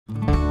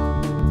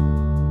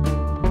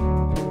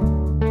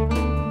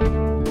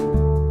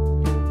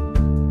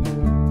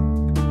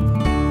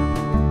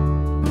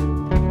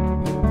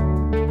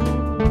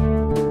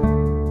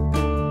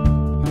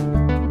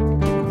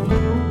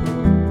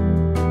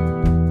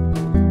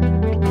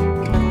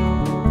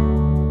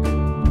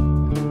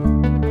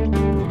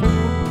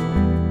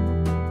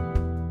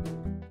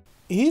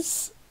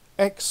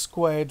x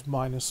squared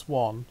minus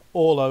 1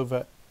 all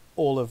over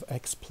all of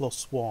x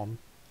plus 1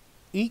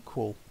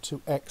 equal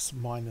to x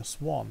minus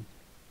 1?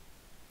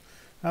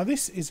 Now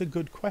this is a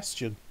good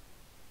question.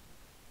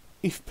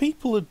 If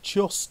people are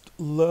just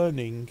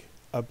learning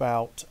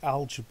about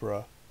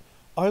algebra,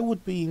 I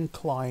would be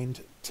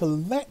inclined to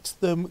let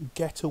them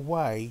get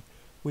away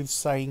with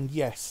saying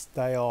yes,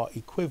 they are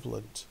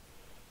equivalent.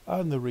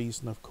 And the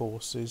reason, of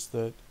course, is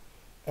that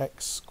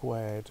x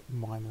squared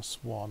minus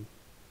 1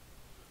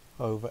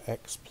 over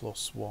x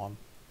plus 1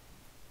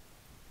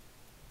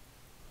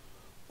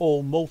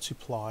 all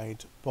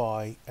multiplied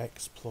by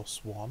x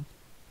plus 1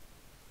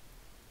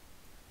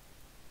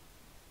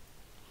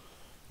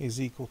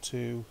 is equal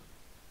to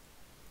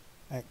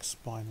x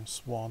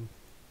minus 1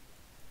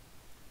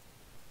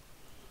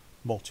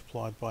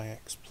 multiplied by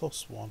x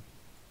plus 1.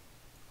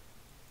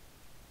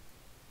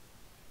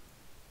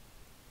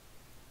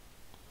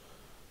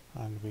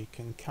 And we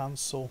can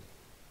cancel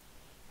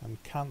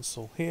and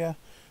cancel here,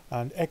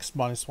 and x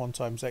minus 1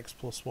 times x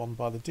plus 1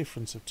 by the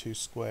difference of two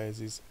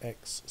squares is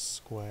x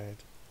squared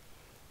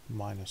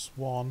minus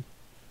 1.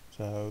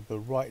 So the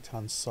right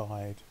hand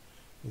side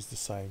is the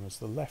same as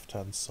the left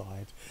hand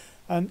side.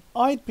 And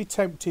I'd be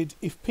tempted,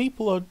 if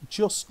people are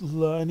just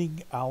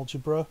learning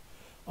algebra,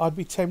 I'd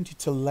be tempted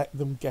to let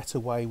them get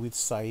away with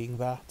saying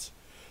that.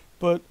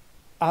 But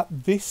at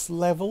this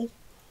level,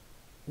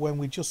 when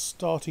we're just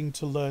starting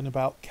to learn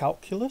about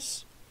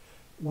calculus,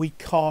 we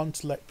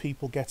can't let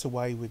people get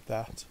away with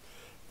that.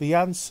 The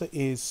answer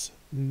is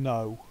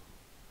no.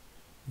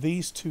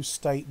 These two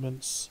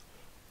statements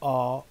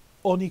are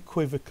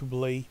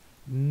unequivocally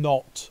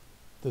not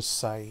the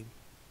same.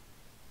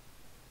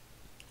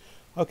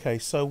 Okay,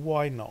 so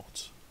why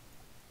not?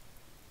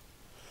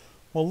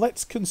 Well,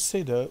 let's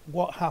consider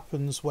what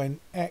happens when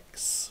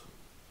x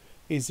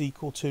is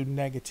equal to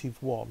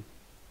negative 1.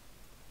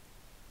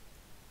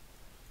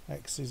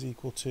 X is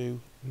equal to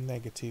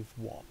negative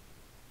 1.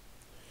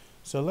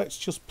 So let's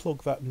just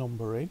plug that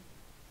number in.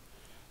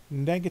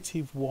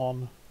 Negative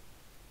 1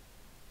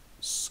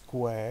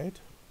 squared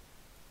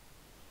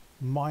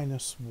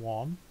minus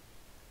 1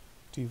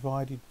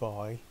 divided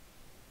by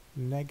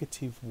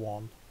negative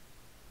 1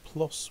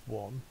 plus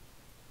 1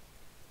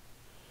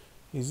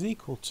 is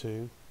equal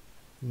to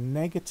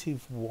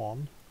negative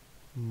 1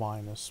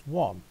 minus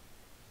 1.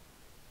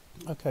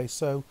 Okay,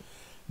 so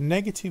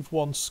negative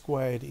 1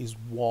 squared is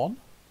 1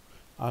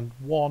 and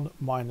 1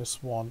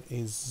 minus 1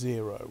 is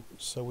 0.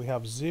 So we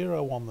have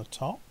 0 on the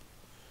top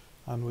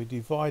and we're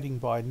dividing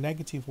by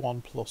negative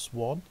 1 plus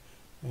 1,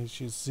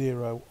 which is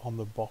 0 on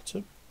the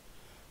bottom,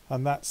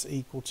 and that's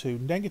equal to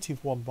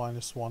negative 1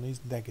 minus 1 is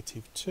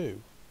negative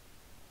 2.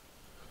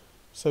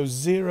 So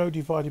 0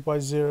 divided by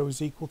 0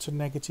 is equal to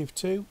negative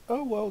 2.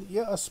 Oh, well,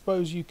 yeah, I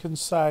suppose you can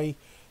say,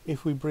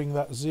 if we bring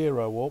that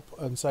 0 up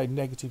and say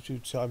negative 2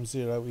 times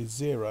 0 is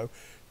 0.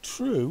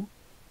 True,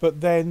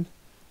 but then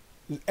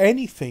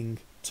anything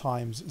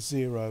times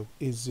 0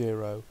 is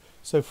 0.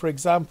 So, for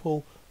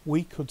example,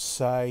 we could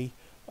say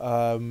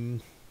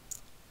 0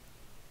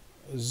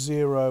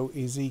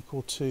 is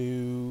equal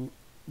to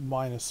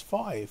minus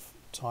 5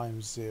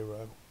 times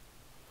 0,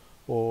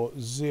 or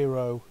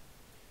 0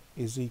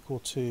 is equal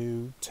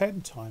to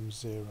 10 times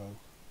 0,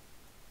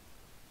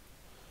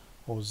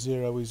 or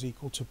 0 is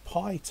equal to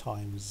pi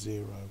times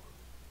 0.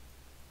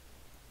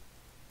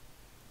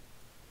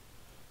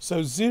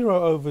 So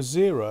 0 over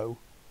 0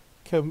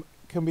 can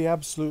be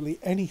absolutely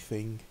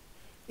anything.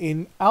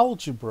 In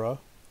algebra,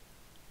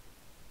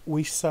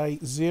 we say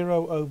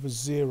 0 over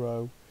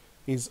 0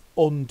 is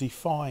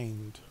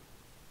undefined.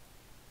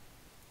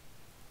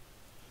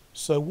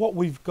 So what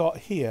we've got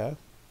here,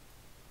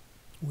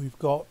 we've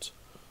got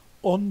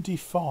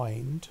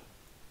undefined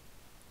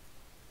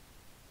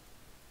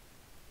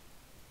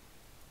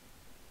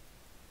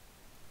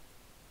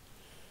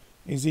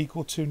is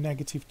equal to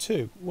negative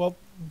 2. Well,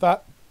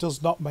 that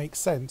does not make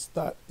sense.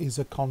 That is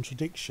a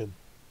contradiction.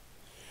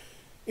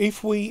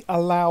 If we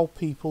allow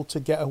people to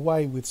get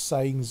away with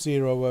saying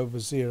 0 over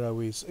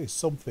 0 is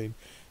something,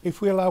 if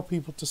we allow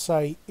people to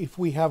say if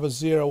we have a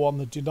 0 on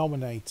the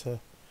denominator,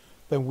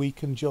 then we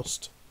can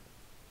just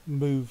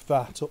move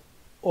that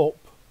up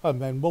and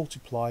then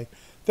multiply,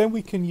 then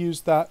we can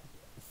use that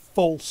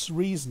false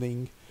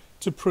reasoning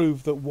to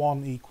prove that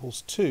 1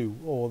 equals 2,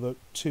 or that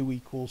 2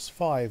 equals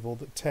 5, or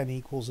that 10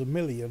 equals a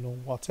million, or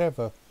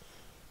whatever.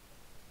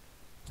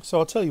 So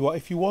I'll tell you what,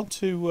 if you want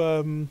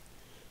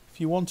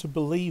to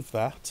believe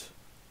that,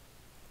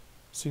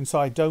 since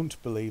I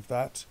don't believe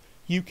that,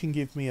 you can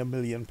give me £1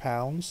 million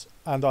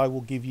and I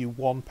will give you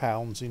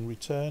 £1 in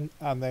return,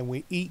 and then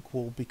we're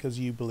equal because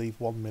you believe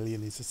 1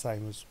 million is the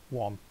same as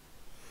 1.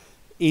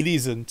 It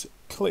isn't.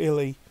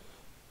 Clearly,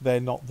 they're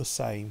not the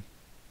same.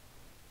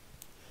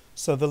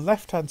 So the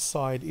left-hand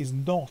side is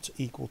not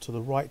equal to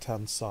the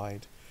right-hand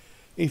side.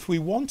 If we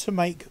want to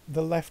make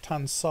the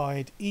left-hand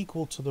side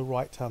equal to the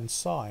right-hand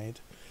side,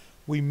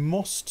 we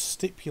must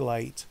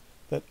stipulate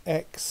that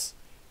x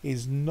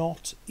is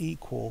not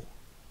equal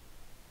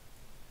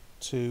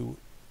to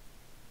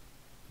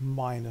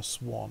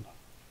minus 1.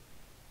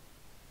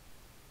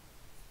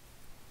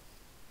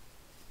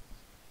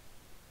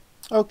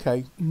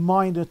 Okay,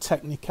 minor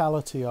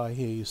technicality, I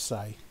hear you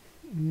say.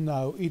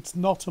 No, it's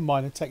not a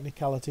minor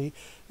technicality.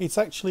 It's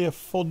actually a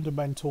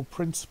fundamental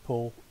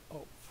principle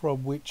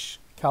from which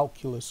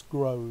calculus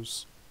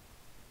grows.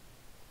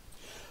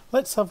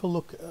 Let's have a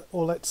look at,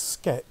 or let's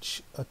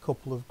sketch a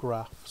couple of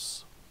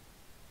graphs.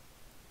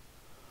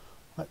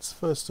 Let's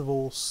first of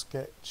all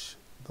sketch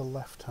the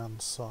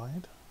left-hand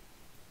side.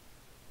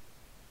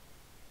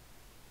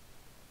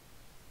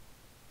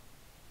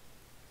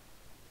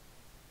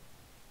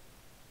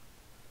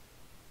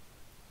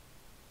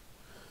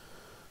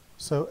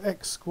 So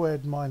x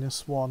squared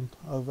minus 1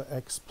 over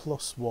x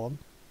plus 1 .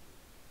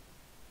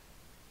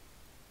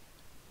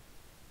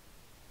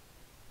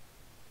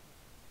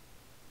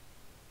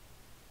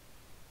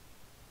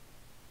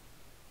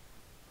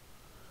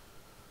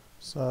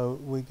 So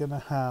we're going to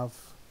have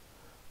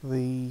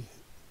when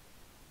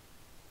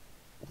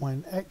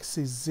x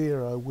is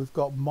 0, we've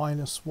got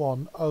minus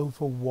 1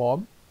 over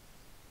 1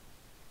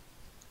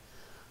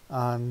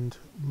 and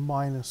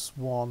minus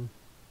 1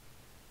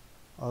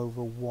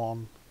 over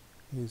 1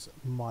 is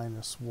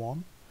minus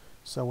 1.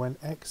 So when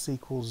x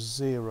equals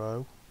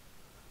 0,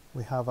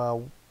 we have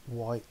our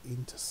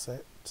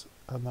y-intercept,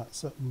 and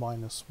that's at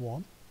minus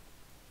 1.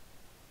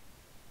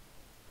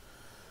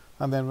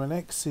 And then when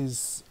x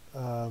is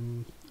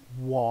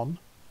 1,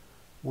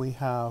 we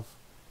have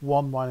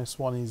 1 minus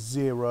 1 is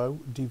 0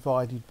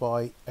 divided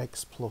by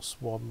x plus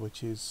 1,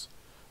 which is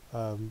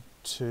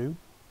 2.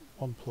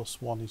 1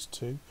 plus 1 is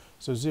 2.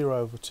 So 0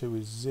 over 2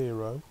 is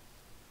 0.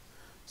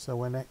 So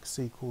when x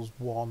equals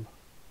 1,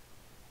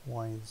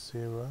 y is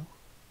 0.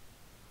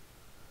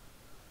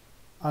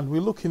 And we're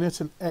looking at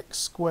an x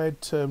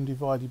squared term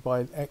divided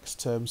by an x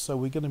term, so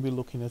we're going to be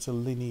looking at a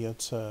linear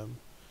term.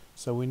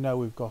 So we know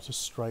we've got a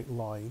straight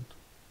line.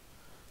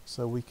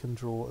 So we can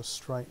draw a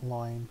straight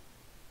line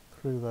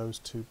through those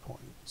 2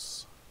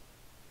 points.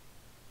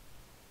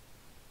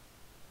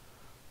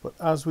 But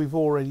as we've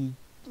already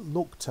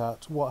looked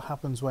at, what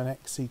happens when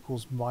x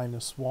equals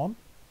minus 1?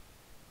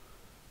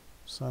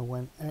 So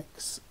when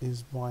x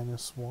is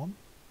minus 1,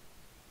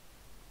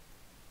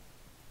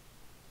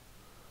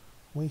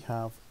 we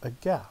have a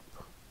gap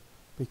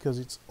because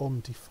it's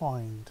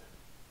undefined.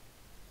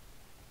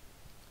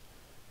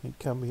 It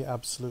can be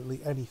absolutely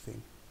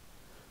anything.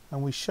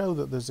 And we show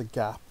that there's a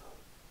gap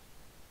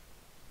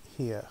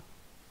here.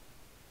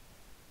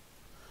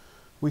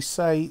 We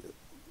say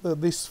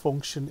that this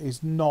function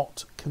is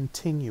not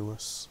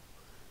continuous.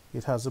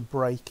 It has a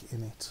break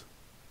in it.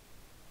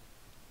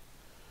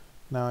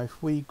 Now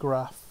if we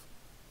graph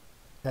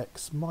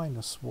x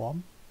minus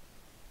 1,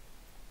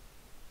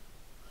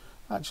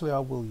 actually I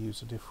will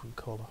use a different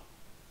colour.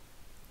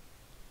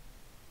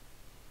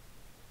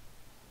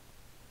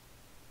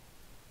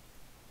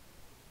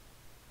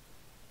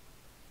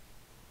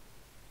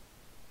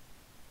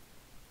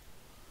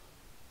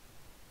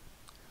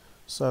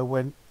 So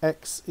when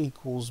x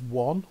equals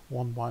 1,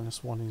 1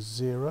 minus 1 is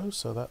 0,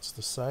 so that's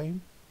the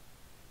same.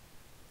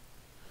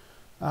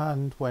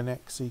 And when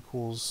x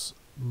equals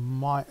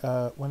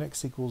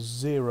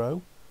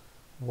 0,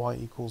 y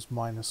equals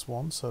minus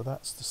 1, so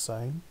that's the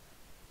same.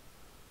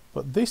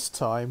 But this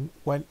time,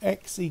 when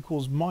x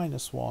equals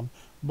minus 1,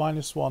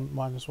 minus 1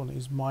 minus 1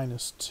 is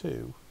minus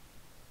 2.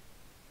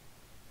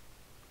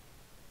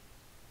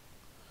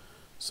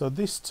 So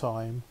this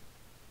time,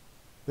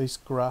 this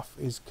graph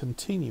is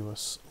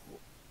continuous,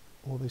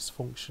 or this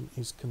function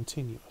is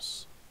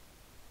continuous.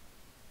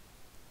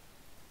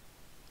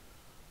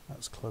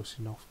 That's close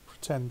enough.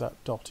 Pretend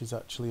that dot is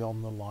actually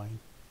on the line.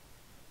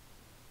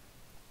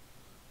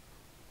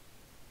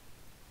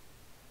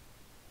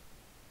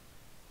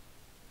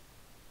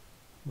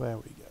 There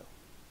we go.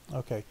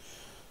 Okay,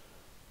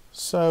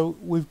 so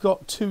we've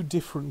got two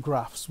different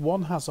graphs.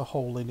 One has a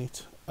hole in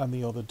it and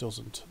the other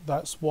doesn't.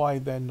 That's why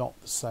they're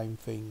not the same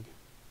thing.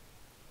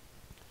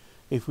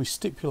 If we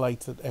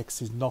stipulate that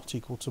x is not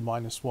equal to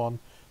minus 1,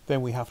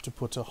 then we have to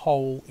put a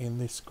hole in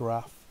this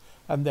graph,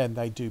 and then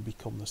they do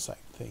become the same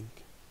thing.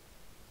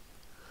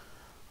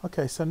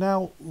 Okay, so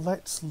now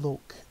let's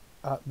look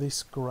at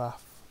this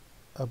graph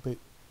a bit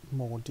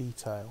more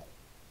detail.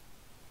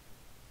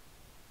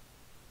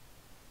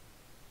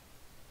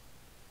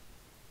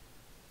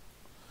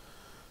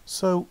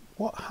 So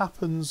what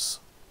happens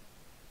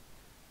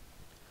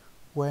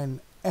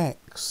when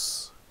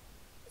x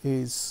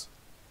is,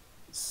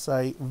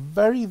 say,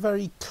 very,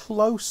 very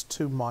close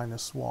to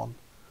minus 1,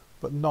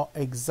 but not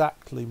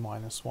exactly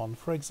minus 1?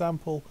 For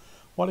example,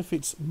 what if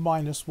it's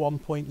minus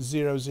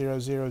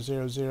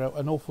 1.00000,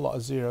 an awful lot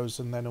of zeros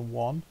and then a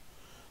 1?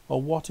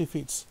 Or what if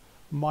it's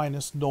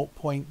minus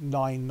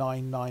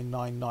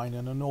 0.99999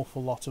 and an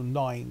awful lot of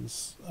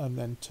 9s and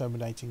then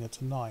terminating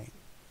at a 9?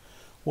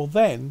 Well,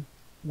 then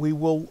we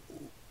will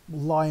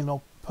line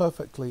up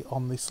perfectly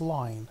on this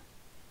line.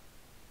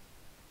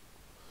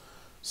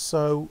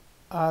 So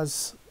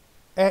as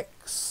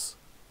x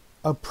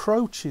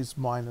approaches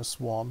minus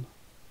 1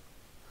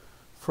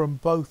 from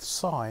both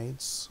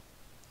sides,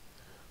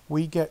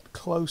 we get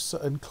closer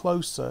and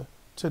closer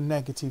to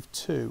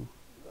 -2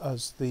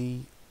 as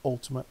the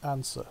ultimate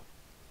answer.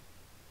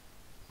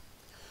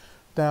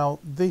 Now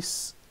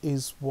this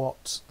is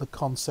what the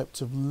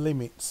concept of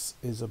limits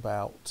is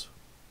about.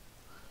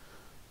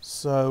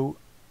 So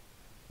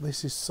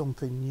this is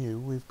something new.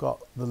 We've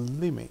got the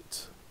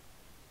limit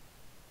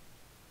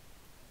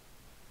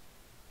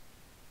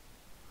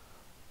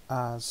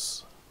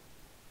as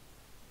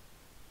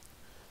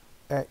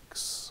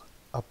x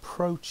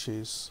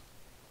approaches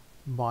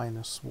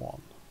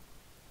 -1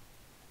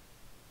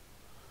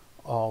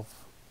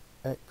 of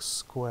x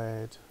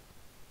squared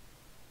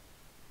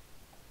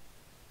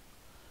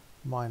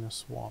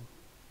minus 1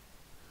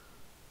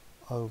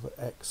 over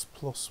x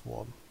plus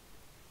 1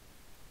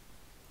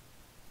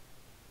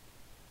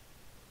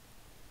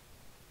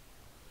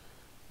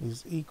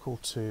 is equal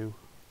to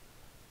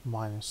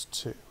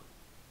 -2.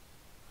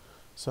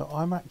 So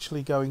I'm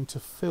actually going to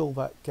fill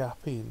that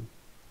gap in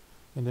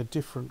a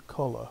different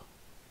colour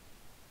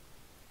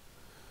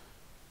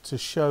to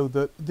show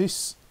that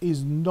this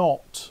is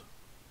not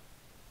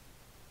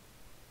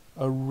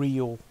a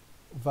real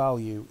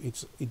value.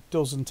 It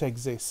doesn't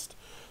exist.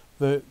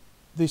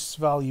 This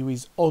value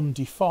is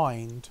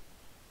undefined,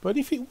 but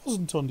if it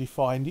wasn't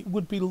undefined, it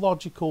would be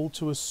logical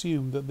to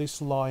assume that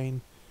this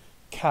line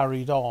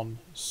carried on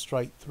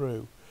straight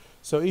through.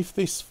 So if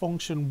this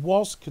function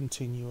was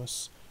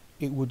continuous,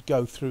 it would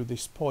go through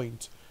this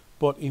point,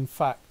 but in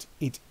fact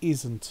it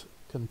isn't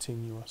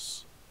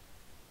continuous.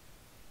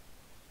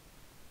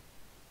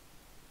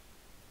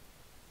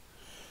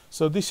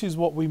 So this is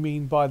what we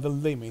mean by the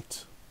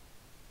limit.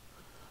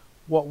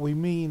 What we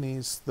mean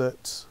is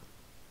that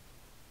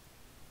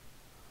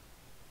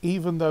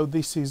even though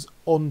this is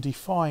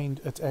undefined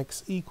at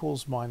x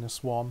equals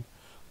 -1,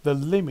 the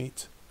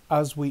limit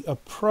as we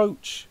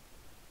approach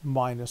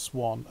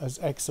 -1, as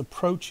x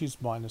approaches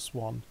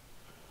 -1,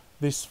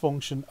 this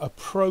function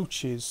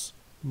approaches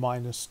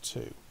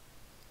 -2.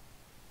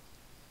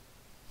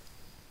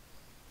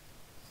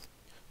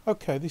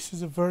 Okay, this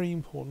is a very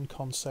important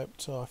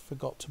concept I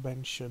forgot to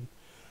mention.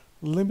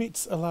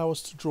 Limits allow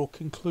us to draw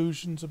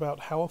conclusions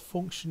about how a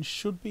function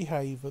should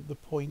behave at the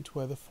point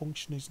where the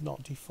function is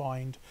not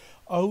defined,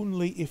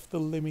 only if the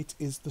limit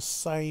is the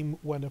same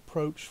when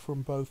approached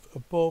from both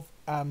above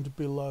and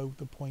below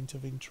the point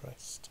of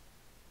interest.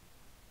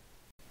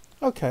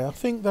 Okay, I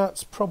think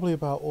that's probably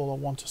about all I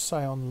want to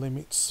say on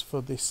limits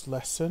for this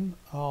lesson.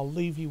 I'll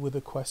leave you with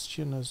a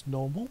question as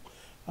normal,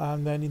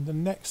 and then in the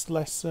next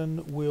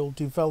lesson we'll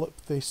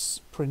develop this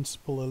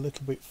principle a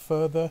little bit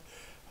further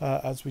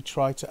as we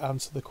try to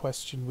answer the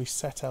question we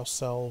set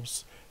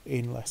ourselves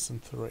in lesson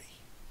 3.